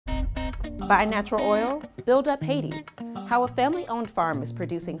Buy natural oil, build up Haiti. How a family-owned farm is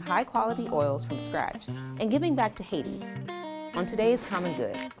producing high-quality oils from scratch and giving back to Haiti. On today's Common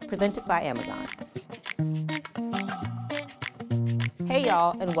Good, presented by Amazon. Hey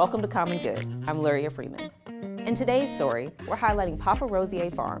y'all, and welcome to Common Good. I'm Luria Freeman. In today's story, we're highlighting Papa Rosier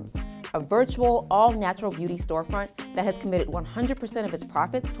Farms, a virtual, all-natural beauty storefront that has committed 100% of its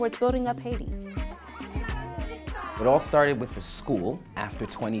profits towards building up Haiti. It all started with the school. After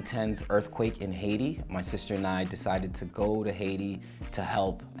 2010's earthquake in Haiti, my sister and I decided to go to Haiti to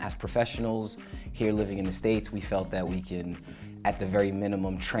help. As professionals here living in the States, we felt that we can, at the very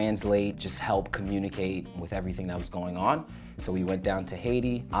minimum, translate, just help communicate with everything that was going on. So we went down to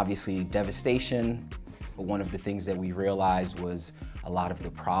Haiti, obviously devastation. But one of the things that we realized was a lot of the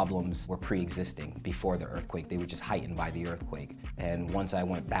problems were pre-existing before the earthquake. They were just heightened by the earthquake. And once I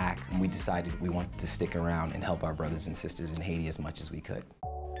went back, we decided we wanted to stick around and help our brothers and sisters in Haiti as much as we could.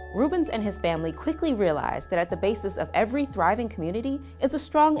 Rubens and his family quickly realized that at the basis of every thriving community is a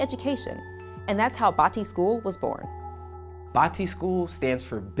strong education. And that's how Bati School was born. Bati School stands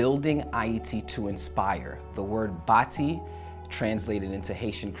for Building IET to Inspire. The word Bati, translated into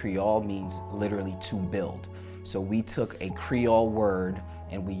Haitian Creole, means literally to build. So we took a Creole word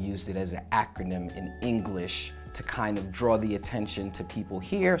and we used it as an acronym in English to kind of draw the attention to people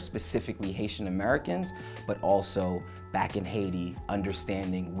here, specifically Haitian Americans, but also back in Haiti,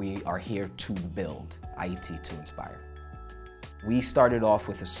 understanding we are here to build, IET to Inspire. We started off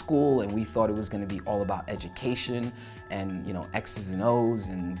with a school and we thought it was going to be all about education and, you know, X's and O's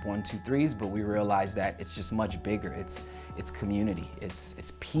and 1, 2, 3s, but we realized that it's just much bigger. It's community,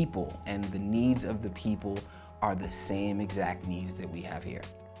 it's people, and the needs of the people are the same exact needs that we have here.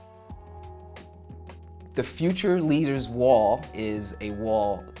 The Future Leaders Wall is a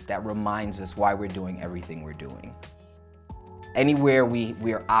wall that reminds us why we're doing everything we're doing. Anywhere we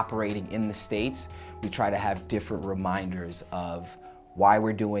are operating in the States, we try to have different reminders of why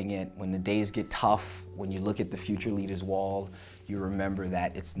we're doing it. When the days get tough, when you look at the Future Leaders Wall, you remember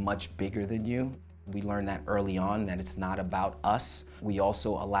that it's much bigger than you. We learned that early on, that it's not about us. We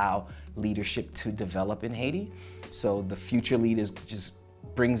also allow leadership to develop in Haiti. So the Future Leaders just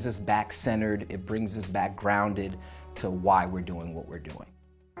brings us back centered, it brings us back grounded to why we're doing what we're doing.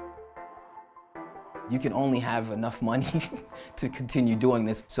 You can only have enough money to continue doing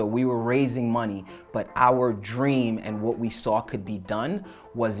this. So we were raising money, but our dream and what we saw could be done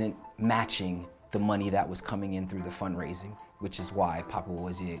wasn't matching the money that was coming in through the fundraising, which is why Papa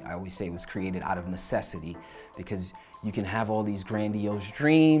Rosier, I always say, was created out of necessity, because you can have all these grandiose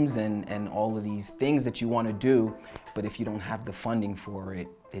dreams and all of these things that you want to do, but if you don't have the funding for it,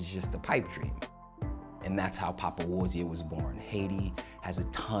 it's just a pipe dream. And that's how Papa Rosier was born. Haiti has a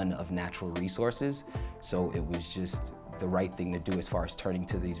ton of natural resources, so it was just the right thing to do as far as turning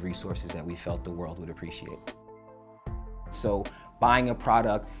to these resources that we felt the world would appreciate. So buying a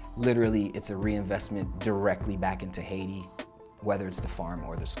product, literally, it's a reinvestment directly back into Haiti, whether it's the farm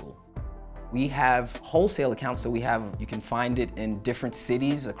or the school. We have wholesale accounts, so you can find it in different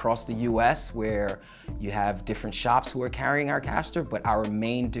cities across the US where you have different shops who are carrying our castor, but our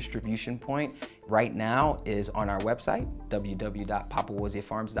main distribution point right now is on our website,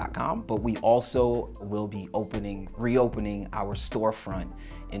 www.paparosierfarms.com, but we also will be reopening our storefront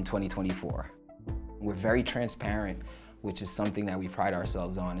in 2024. We're very transparent, which is something that we pride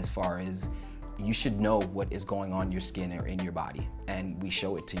ourselves on, as far as you should know what is going on in your skin or in your body. And we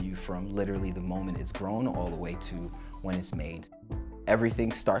show it to you from literally the moment it's grown all the way to when it's made.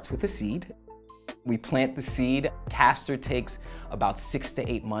 Everything starts with a seed. We plant the seed. Castor takes about 6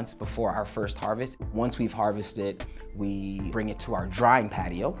 to 8 months before our first harvest. Once we've harvested, we bring it to our drying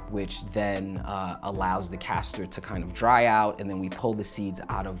patio, which then allows the castor to kind of dry out, and then we pull the seeds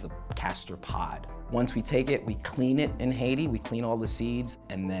out of the castor pod. Once we take it, we clean it in Haiti, we clean all the seeds,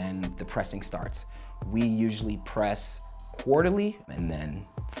 and then the pressing starts. We usually press quarterly, and then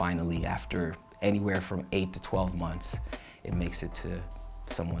finally, after anywhere from 8 to 12 months, it makes it to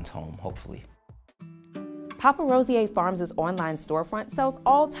someone's home, hopefully. Papa Rosier Farms' online storefront sells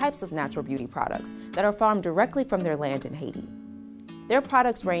all types of natural beauty products that are farmed directly from their land in Haiti. Their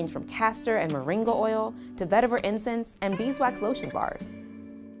products range from castor and moringa oil to vetiver incense and beeswax lotion bars.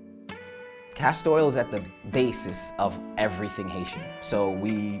 Castor oil is at the basis of everything Haitian. So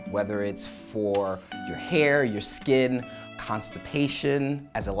whether it's for your hair, your skin, constipation,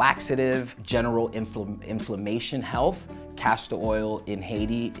 as a laxative, general inflammation health, castor oil in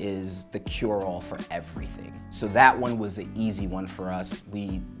Haiti is the cure-all for everything. So that one was an easy one for us.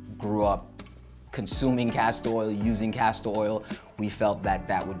 We grew up consuming castor oil, using castor oil, we felt that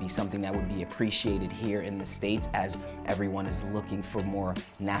that would be something that would be appreciated here in the States, as everyone is looking for more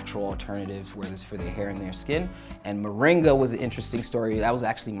natural alternatives, whether it's for their hair and their skin. And moringa was an interesting story. That was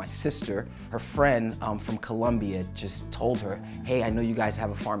actually my sister. Her friend from Colombia just told her, hey, I know you guys have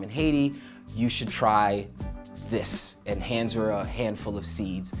a farm in Haiti, you should try this, and hands her a handful of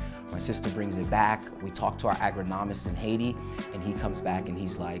seeds. My sister brings it back. We talk to our agronomist in Haiti, and he comes back and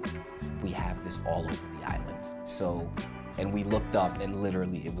he's like, we have this all over the island. So, and we looked up and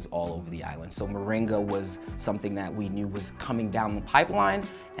literally it was all over the island. So moringa was something that we knew was coming down the pipeline,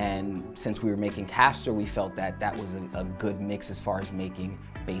 and since we were making castor, we felt that that was a good mix as far as making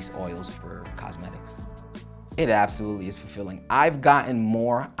base oils for cosmetics. It absolutely is fulfilling. I've gotten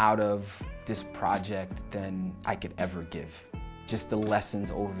more out of this project than I could ever give. Just the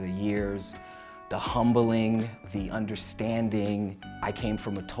lessons over the years, the humbling, the understanding. I came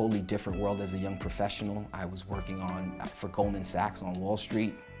from a totally different world as a young professional. I was working for Goldman Sachs on Wall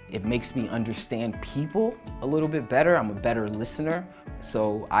Street. It makes me understand people a little bit better. I'm a better listener,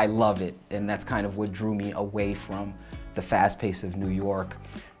 so I love it. And that's kind of what drew me away from the fast pace of New York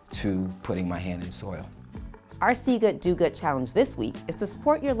to putting my hand in soil. Our See Good, Do Good challenge this week is to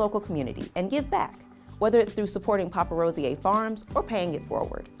support your local community and give back, whether it's through supporting Papa Rosier Farms or paying it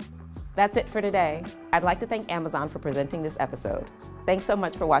forward. That's it for today. I'd like to thank Amazon for presenting this episode. Thanks so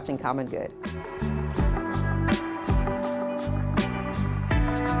much for watching Common Good.